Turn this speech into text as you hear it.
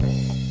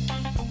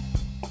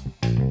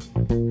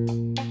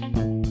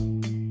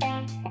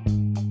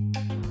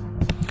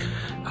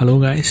Hello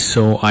guys,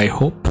 so I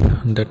hope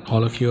that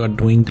all of you are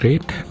doing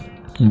great.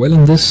 Well,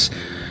 in this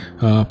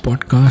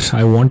podcast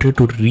I wanted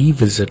to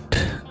revisit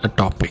a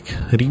topic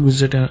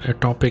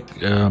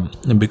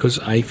because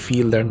I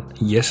feel that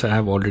yes, I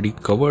have already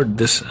covered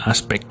this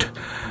aspect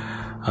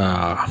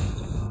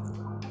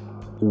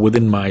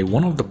within my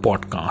one of the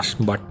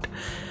podcasts, but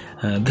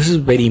this is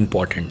very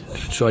important,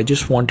 so I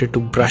just wanted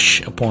to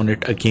brush upon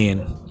it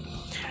again.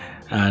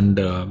 And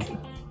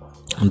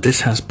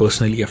this has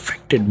personally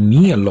affected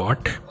me a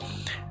lot,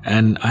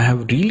 and I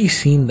have really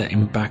seen the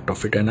impact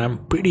of it, and I'm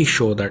pretty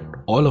sure that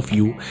all of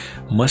you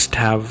must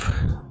have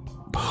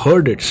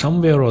heard it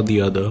somewhere or the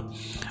other,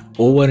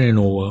 over and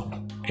over,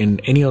 in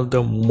any of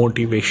the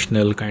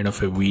motivational kind of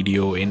a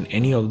video, in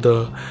any of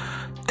the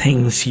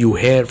things you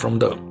hear from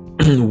the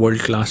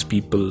world-class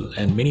people,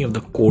 and many of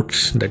the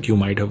quotes that you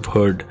might have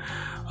heard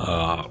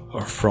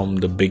from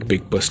the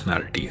big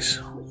personalities.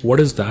 What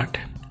is that?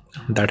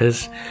 That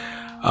is,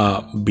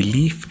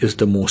 belief is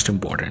the most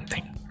important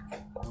thing.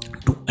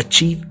 To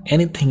achieve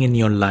anything in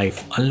your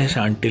life, unless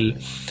until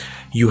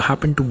you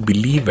happen to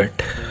believe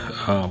it,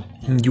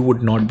 you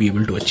would not be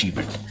able to achieve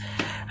it.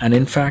 And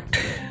in fact,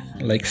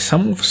 like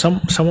some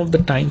of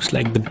the times,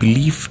 like the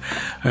belief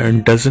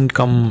doesn't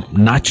come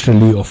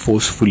naturally or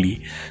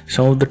forcefully.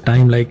 Some of the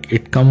time, like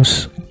it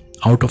comes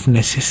out of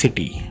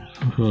necessity.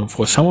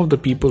 For some of the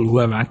people who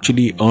have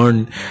actually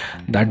earned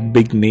that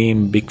big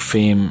name, big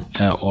fame,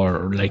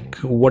 or like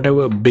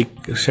whatever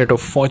big set of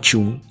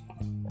fortune,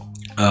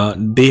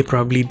 they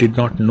probably did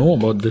not know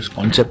about this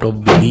concept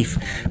of belief,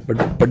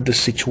 but the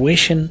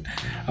situation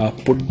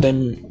put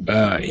them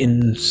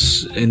in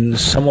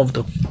some of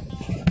the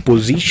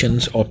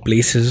positions or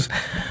places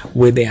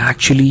where they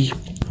actually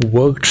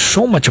worked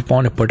so much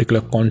upon a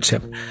particular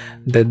concept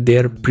that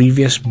their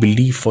previous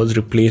belief was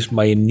replaced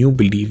by a new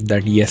belief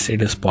that yes,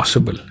 it is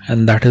possible,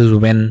 and that is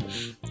when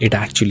it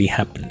actually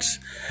happens.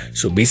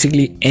 So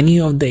basically, any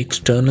of the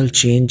external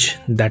change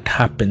that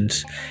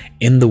happens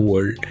in the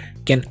world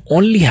can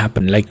only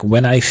happen, like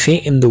when I say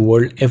in the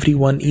world,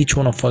 each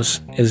one of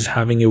us is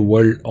having a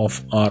world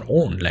of our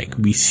own. Like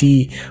we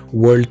see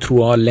world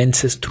through our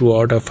lenses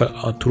throughout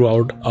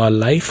our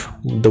life,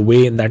 the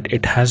way that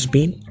it has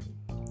been,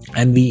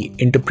 and we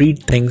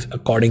interpret things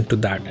according to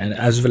that, and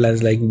as well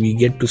as like we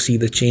get to see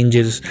the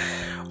changes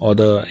or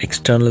the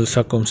external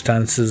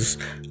circumstances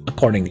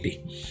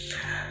accordingly.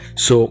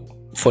 So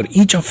for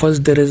each of us,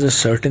 there is a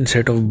certain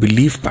set of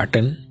belief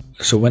pattern.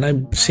 So when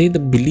I say the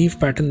belief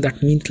pattern,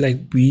 that means like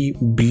we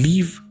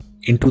believe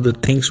into the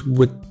things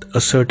with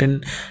a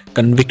certain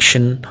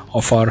conviction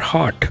of our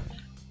heart,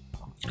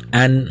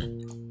 and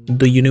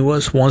the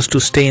universe wants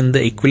to stay in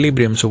the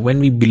equilibrium. So when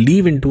we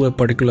believe into a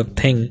particular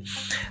thing,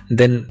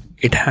 then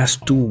it has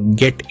to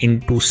get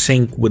into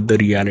sync with the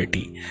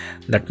reality.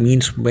 That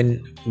means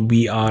when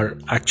we are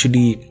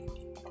actually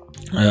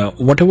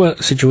whatever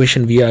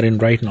situation we are in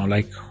right now,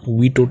 like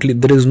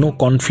there is no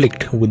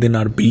conflict within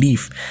our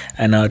belief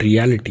and our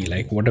reality.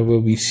 Like whatever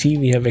we see,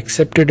 we have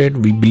accepted it,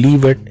 we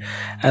believe it,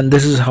 and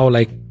this is how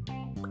like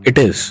it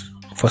is.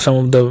 For some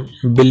of the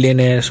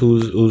billionaires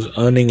who's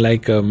earning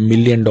like $1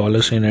 million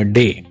in a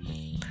day,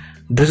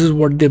 this is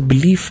what their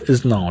belief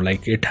is now.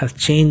 Like it has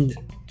changed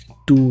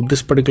to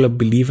this particular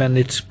belief, and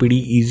it's pretty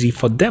easy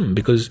for them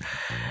because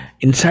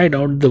inside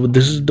out,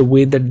 this is the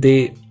way that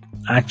they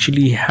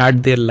actually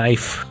had their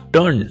life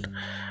turned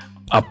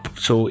up.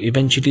 So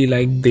eventually,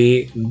 like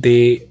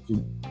there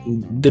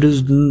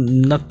is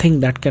nothing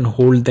that can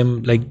hold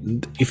them. Like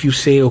if you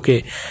say,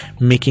 okay,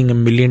 making $1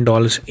 million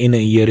in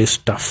a year is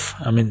tough,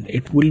 I mean,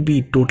 it will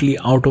be totally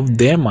out of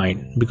their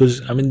mind,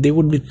 because I mean, they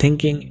would be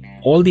thinking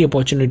all the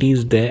opportunity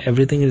is there,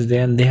 everything is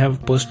there, and they are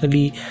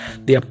personally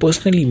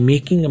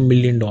making $1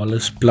 million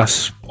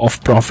plus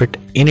of profit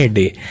in a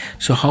day.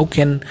 So how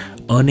can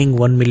earning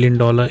 $1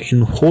 million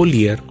in whole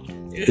year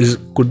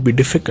could be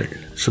difficult?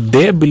 So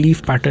their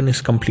belief pattern is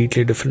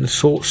completely different.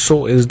 So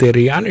is their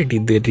reality.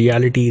 Their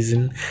reality is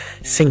in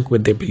sync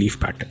with their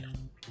belief pattern.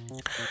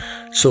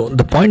 So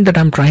the point that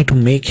I'm trying to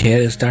make here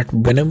is that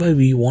whenever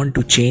we want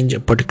to change a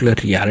particular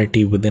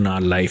reality within our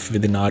life,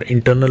 within our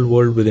internal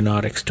world, within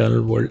our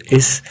external world,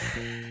 is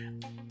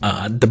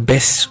the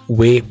best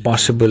way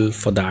possible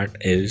for that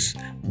is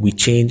we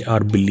change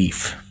our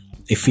belief.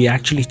 If we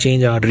actually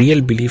change our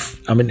real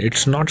belief, I mean,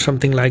 it's not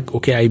something like,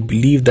 okay, I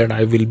believe that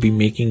I will be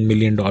making $1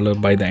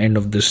 million by the end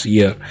of this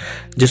year.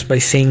 Just by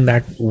saying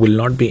that will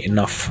not be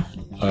enough.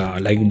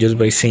 Like just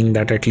by saying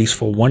that at least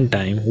for one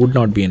time would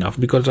not be enough,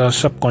 because our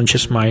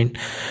subconscious mind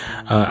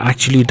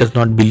actually does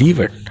not believe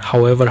it,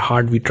 however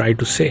hard we try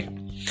to say.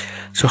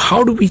 So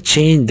how do we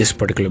change this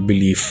particular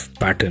belief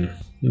pattern?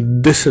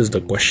 This is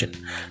the question.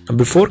 Now,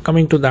 before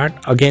coming to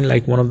that, again,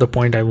 like one of the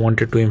point I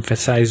wanted to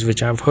emphasize,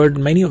 which I've heard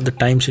many of the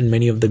times in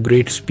many of the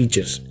great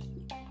speeches,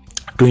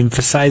 to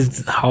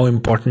emphasize how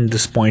important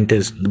this point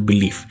is, the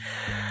belief.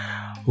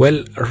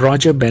 Well,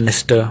 Roger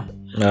Bannister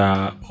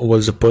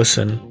was a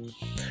person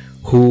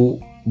who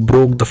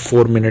broke the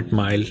 4-minute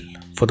mile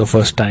for the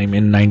first time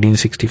in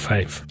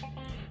 1965.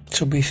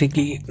 So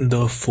basically,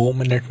 the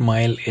 4-minute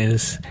mile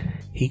is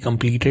he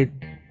completed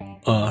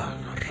a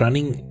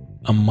running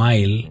a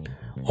mile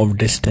of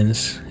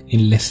distance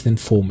in less than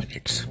 4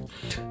 minutes.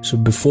 So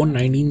before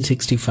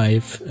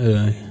 1965,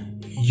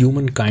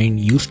 humankind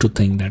used to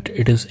think that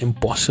it is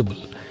impossible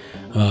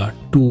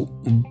to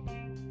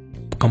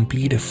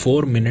complete a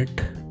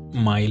 4-minute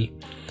mile.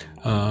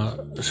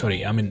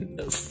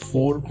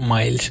 4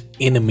 miles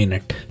in a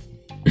minute.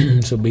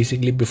 So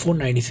basically, before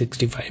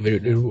 1965,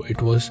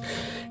 it was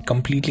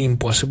completely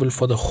impossible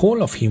for the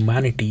whole of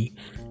humanity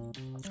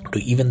to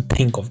even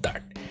think of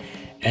that.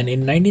 And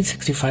in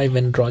 1965,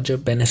 when Roger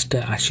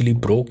Bannister actually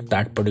broke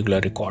that particular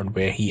record,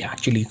 where he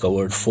actually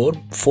covered 4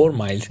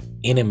 miles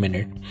in a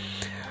minute,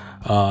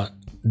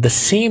 the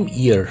same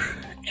year,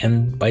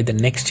 and by the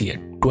next year,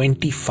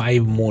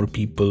 25 more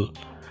people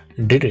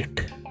did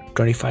it.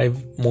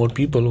 25 more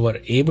people were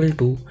able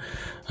to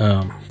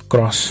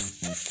cross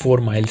 4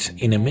 miles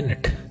in a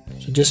minute.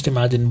 So just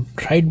imagine,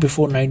 right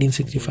before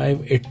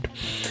 1965, it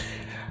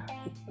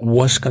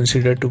was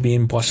considered to be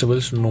impossible,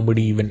 so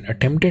nobody even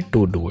attempted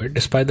to do it,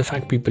 despite the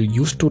fact people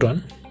used to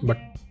run, but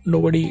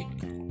nobody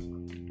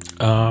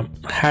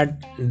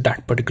had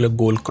that particular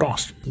goal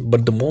crossed.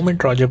 But the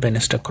moment Roger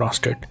Bannister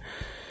crossed it,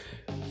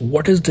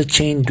 what is the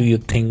change do you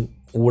think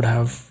would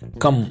have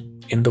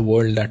come in the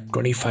world that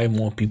 25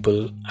 more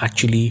people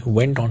actually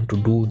went on to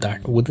do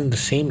that within the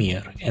same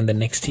year and the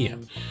next year?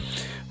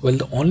 Well,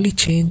 the only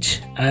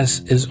change, as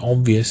is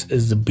obvious,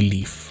 is the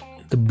belief.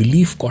 The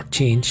belief got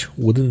changed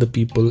within the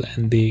people,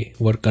 and they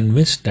were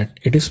convinced that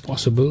it is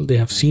possible. They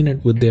have seen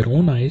it with their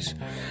own eyes.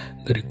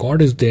 The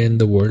record is there in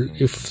the world.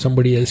 If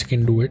somebody else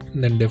can do it,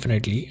 then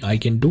definitely I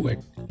can do it.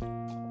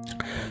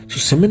 So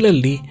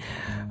similarly,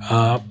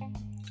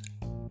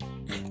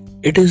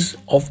 it is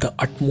of the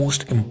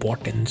utmost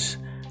importance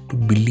to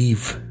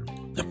believe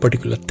a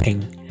particular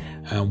thing,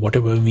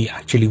 whatever we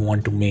actually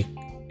want to make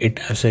it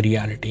as a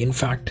reality. In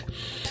fact,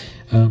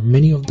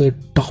 many of the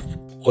top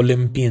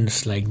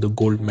Olympians, like the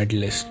gold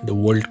medalists, the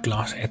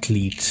world-class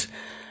athletes,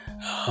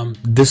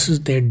 this is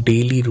their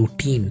daily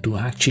routine. To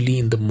actually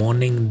in the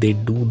morning they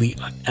do the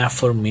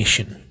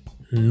affirmation.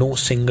 No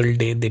single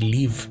day they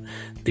leave.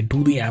 They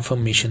do the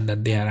affirmation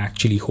that they are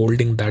actually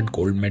holding that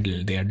gold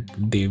medal.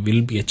 They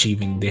will be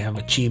achieving. They have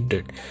achieved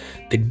it.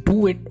 They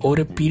do it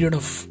over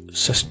a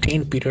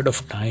sustained period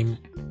of time,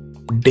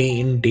 day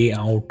in, day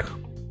out,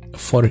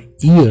 for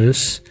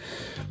years,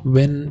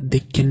 when they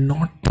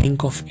cannot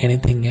think of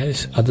anything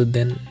else other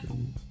than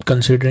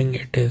considering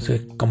it as a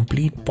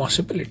complete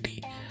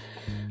possibility.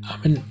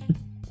 I mean,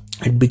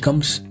 it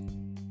becomes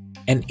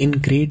an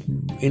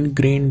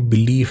ingrained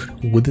belief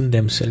within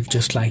themselves,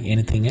 just like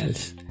anything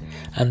else.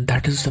 And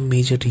that is the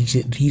major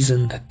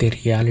reason that their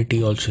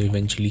reality also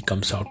eventually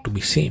comes out to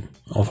be same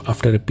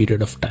after a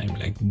period of time,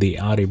 like they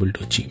are able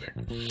to achieve it.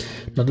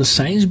 Now, the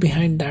science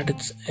behind that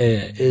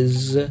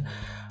is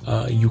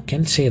you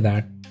can say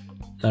that,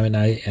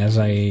 as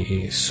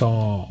I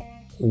saw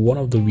one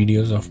of the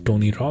videos of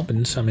Tony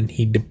Robbins,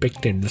 he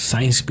depicted the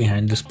science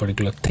behind this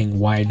particular thing.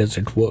 Why does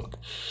it work?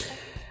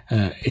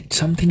 It's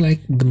something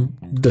like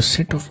the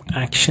set of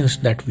actions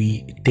that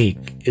we take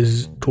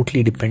is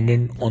totally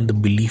dependent on the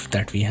belief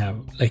that we have.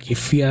 Like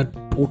if we are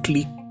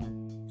totally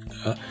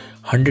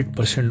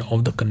 100%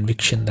 of the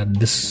conviction that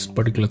this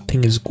particular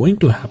thing is going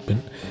to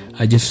happen,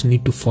 I just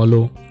need to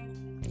follow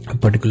a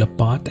particular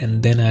path,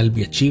 and then I'll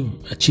be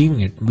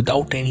achieving it.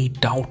 Without any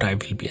doubt, I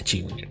will be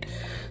achieving it.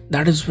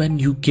 That is when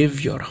you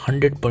give your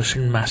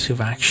 100% massive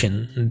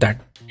action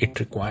that it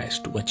requires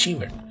to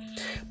achieve it.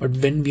 But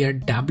when we are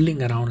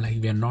dabbling around,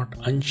 like we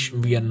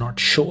are not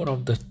sure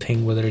of the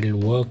thing, whether it'll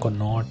work or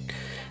not,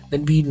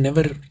 then we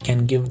never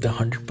can give the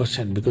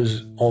 100%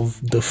 because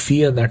of the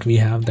fear that we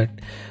have that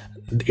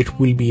it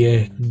will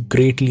be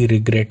greatly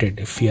regretted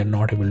if we are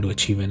not able to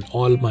achieve, and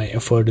all my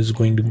effort is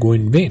going to go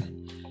in vain.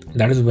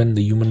 That is when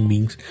the human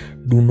beings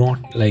do not,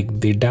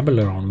 they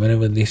dabble around.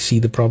 Whenever they see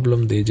the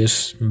problem, they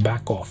just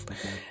back off.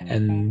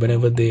 And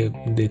whenever they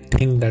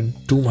think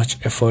that too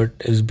much effort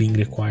is being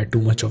required, too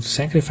much of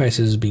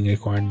sacrifices is being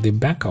required, they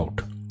back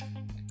out.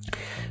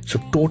 So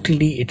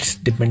totally it's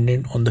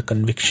dependent on the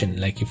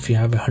conviction. Like if you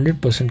have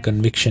 100%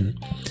 conviction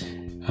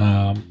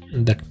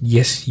that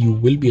yes, you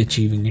will be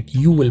achieving it,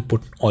 you will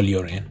put all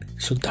your in.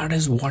 So that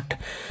is what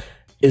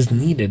is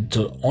needed.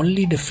 The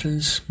only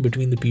difference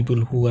between the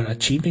people who are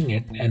achieving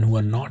it and who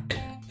are not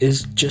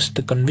is just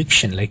the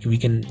conviction. Like we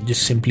can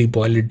just simply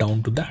boil it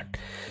down to that.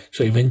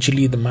 So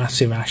eventually the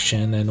massive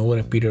action and over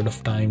a period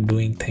of time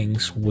doing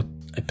things with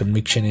a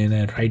conviction in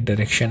a right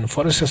direction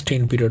for a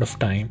sustained period of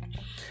time,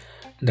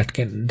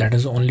 that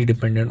is only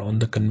dependent on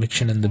the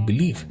conviction and the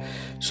belief.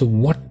 So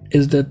what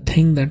is the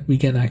thing that we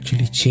can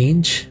actually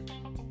change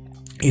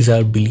is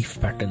our belief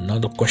pattern. Now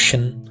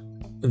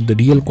the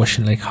real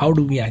question, like how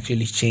do we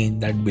actually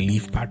change that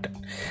belief pattern?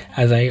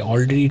 As I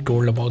already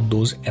told about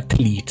those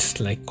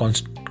athletes, like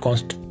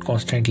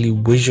constantly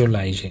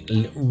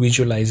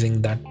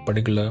visualizing that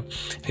particular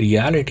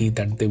reality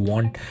that they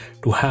want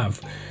to have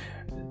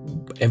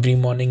every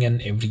morning and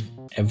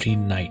every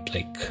night,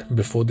 like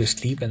before they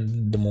sleep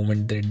and the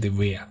moment that they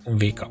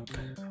wake up.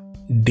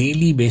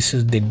 Daily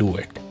basis they do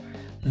it.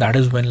 That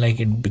is when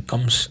it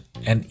becomes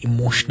an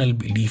emotional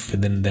belief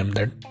within them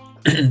that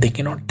they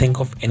cannot think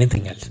of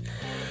anything else.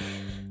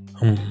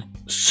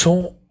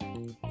 So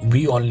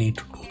we all need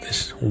to do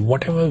this.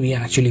 Whatever we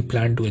actually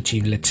plan to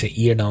achieve, let's say a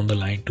year down the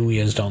line, 2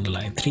 years down the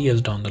line, 3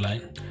 years down the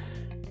line,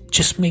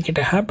 just make it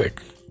a habit.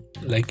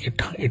 Like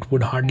it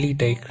would hardly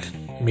take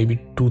maybe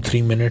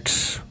 2-3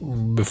 minutes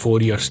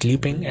before you're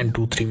sleeping and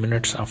 2-3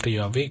 minutes after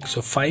you're awake.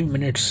 So 5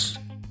 minutes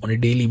on a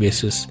daily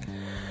basis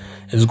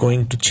is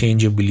going to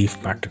change your belief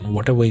pattern,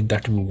 whatever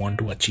that you want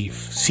to achieve.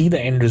 See the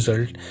end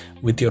result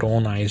with your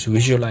own eyes,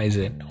 visualize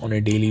it on a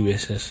daily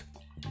basis,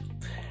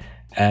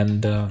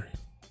 and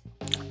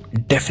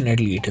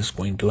definitely it is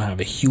going to have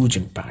a huge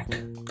impact.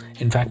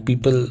 In fact,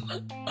 people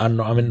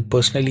are,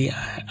 personally,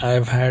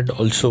 I've had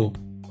also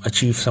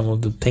achieved some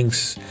of the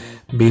things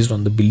based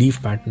on the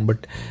belief pattern,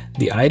 but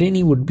the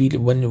irony would be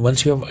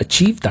once you have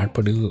achieved that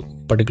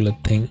particular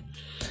thing,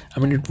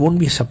 it won't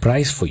be a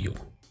surprise for you.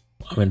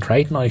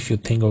 Right now, if you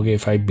think, okay,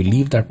 if I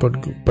believe that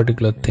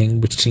particular thing,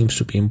 which seems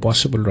to be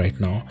impossible right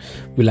now,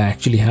 will I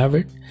actually have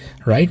it?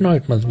 Right now,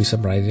 it must be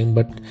surprising,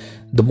 but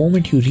the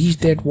moment you reach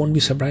there, it won't be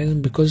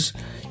surprising, because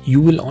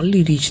you will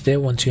only reach there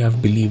once you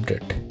have believed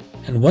it.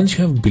 And once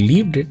you have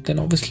believed it, then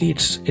obviously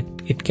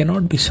it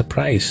cannot be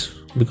surprise,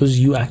 because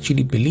you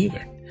actually believe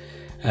it.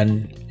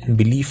 And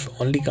belief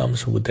only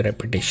comes with the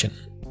repetition.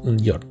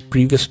 Your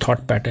previous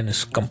thought pattern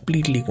is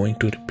completely going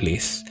to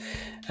replace,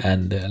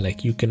 and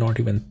you cannot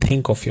even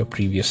think of your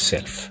previous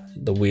self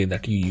the way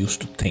that you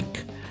used to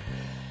think.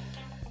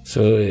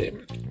 So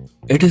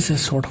it is a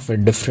sort of a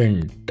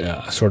different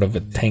sort of a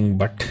thing,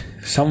 but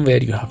somewhere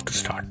you have to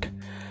start.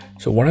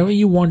 So whatever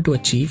you want to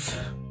achieve,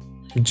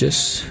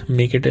 just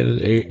make it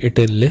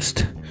a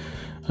list,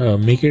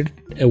 make it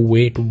a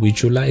way to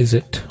visualize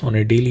it on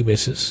a daily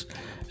basis,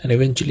 and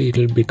eventually it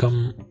will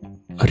become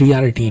a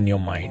reality in your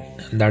mind,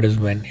 and that is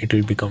when it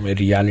will become a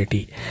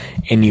reality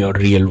in your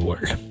real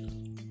world.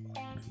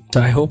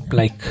 So I hope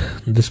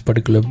this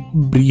particular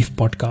brief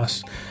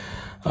podcast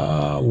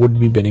would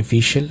be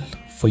beneficial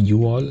for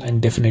you all, and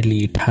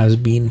definitely it has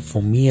been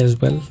for me as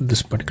well.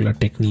 This particular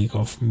technique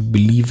of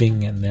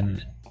believing and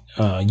then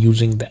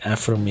using the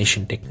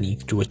affirmation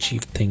technique to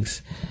achieve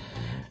things,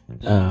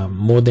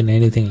 more than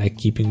anything,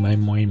 keeping my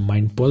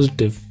mind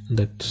positive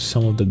that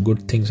some of the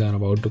good things are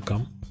about to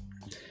come.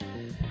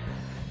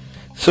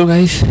 So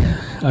guys,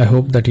 I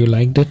hope that you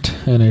liked it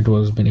and it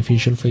was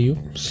beneficial for you.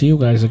 See you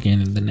guys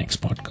again in the next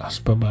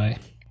podcast. Bye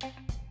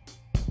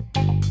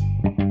bye.